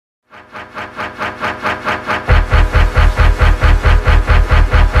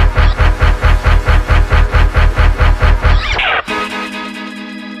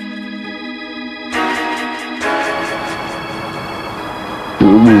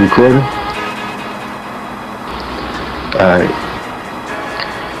recording? Alright.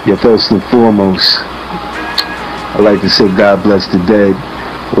 Yeah, first and foremost, I'd like to say God bless the dead,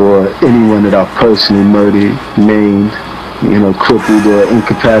 or anyone that I've personally murdered, maimed, crippled or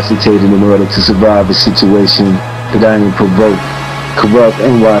incapacitated in order to survive a situation that I didn't provoke. Corrupt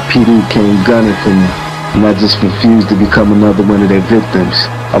NYPD came gunning for me, and I just refused to become another one of their victims.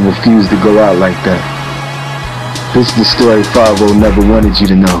 I refused to go out like that. This is the story 50 never wanted you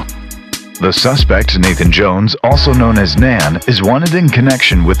to know. The suspect, Nathan Jones, also known as Nan, is wanted in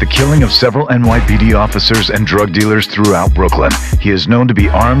connection with the killing of several NYPD officers and drug dealers throughout Brooklyn. He is known to be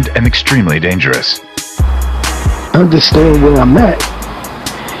armed and extremely dangerous. Understand where I'm at.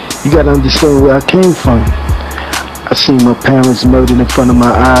 You gotta understand where I came from. I seen my parents murdered in front of my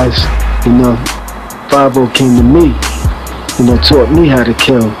eyes. 50 came to me, taught me how to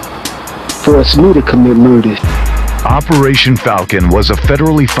kill, forced me to commit murder. Operation Falcon was a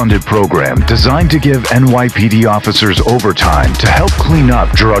federally funded program designed to give NYPD officers overtime to help clean up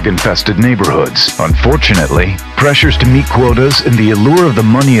drug-infested neighborhoods. Unfortunately, pressures to meet quotas and the allure of the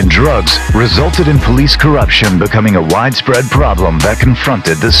money and drugs resulted in police corruption becoming a widespread problem that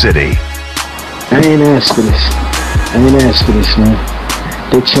confronted the city. I ain't asked for this. Man.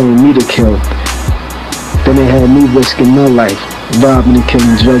 They trained me to kill. Then they had me risking my life, robbing and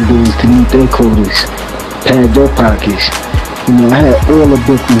killing drug dealers to meet their quotas. Pad their pockets. I had all the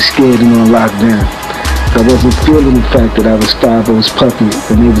victims scared and on lockdown. I wasn't feeling the fact that I was 50's puppet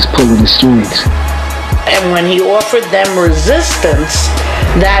and they was pulling the strings. And when he offered them resistance,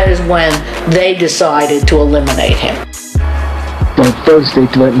 that is when they decided to eliminate him. But first they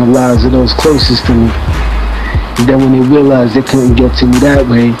threatened the lives of those closest to me. And then when they realized they couldn't get to me that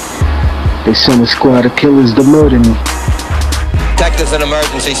way, they sent a squad of killers to murder me. Detectives in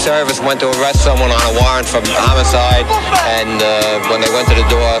emergency service went to arrest someone on a warrant for homicide, and when they went to the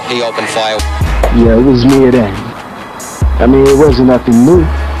door, he opened fire. Yeah, it was me then. It wasn't nothing new.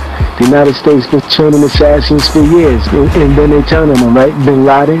 The United States been training assassins for years, and then they turned on them, right? Bin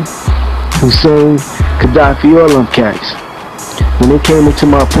Laden, Hussein, Gaddafi, all them cats. When they came into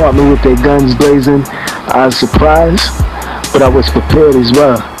my apartment with their guns blazing, I was surprised, but I was prepared as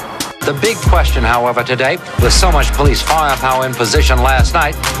well. The big question, however, today, with so much police firepower in position last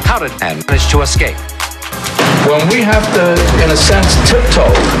night, how did Nan manage to escape? When we have to, in a sense,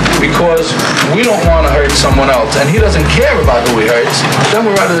 tiptoe, because we don't want to hurt someone else, and he doesn't care about who he hurts, then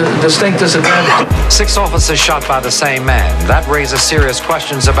we're at a distinct disadvantage. 6 officers shot by the same man. That raises serious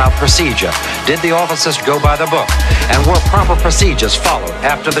questions about procedure. Did the officers go by the book? And were proper procedures followed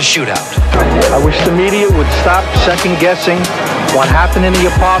after the shootout? I wish the media would stop second-guessing what happened in the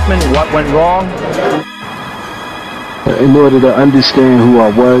apartment, what went wrong. In order to understand who I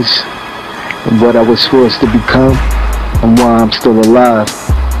was, and what I was forced to become, and why I'm still alive,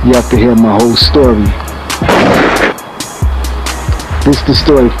 you have to hear my whole story. This is the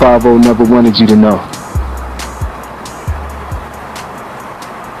story 50 never wanted you to know.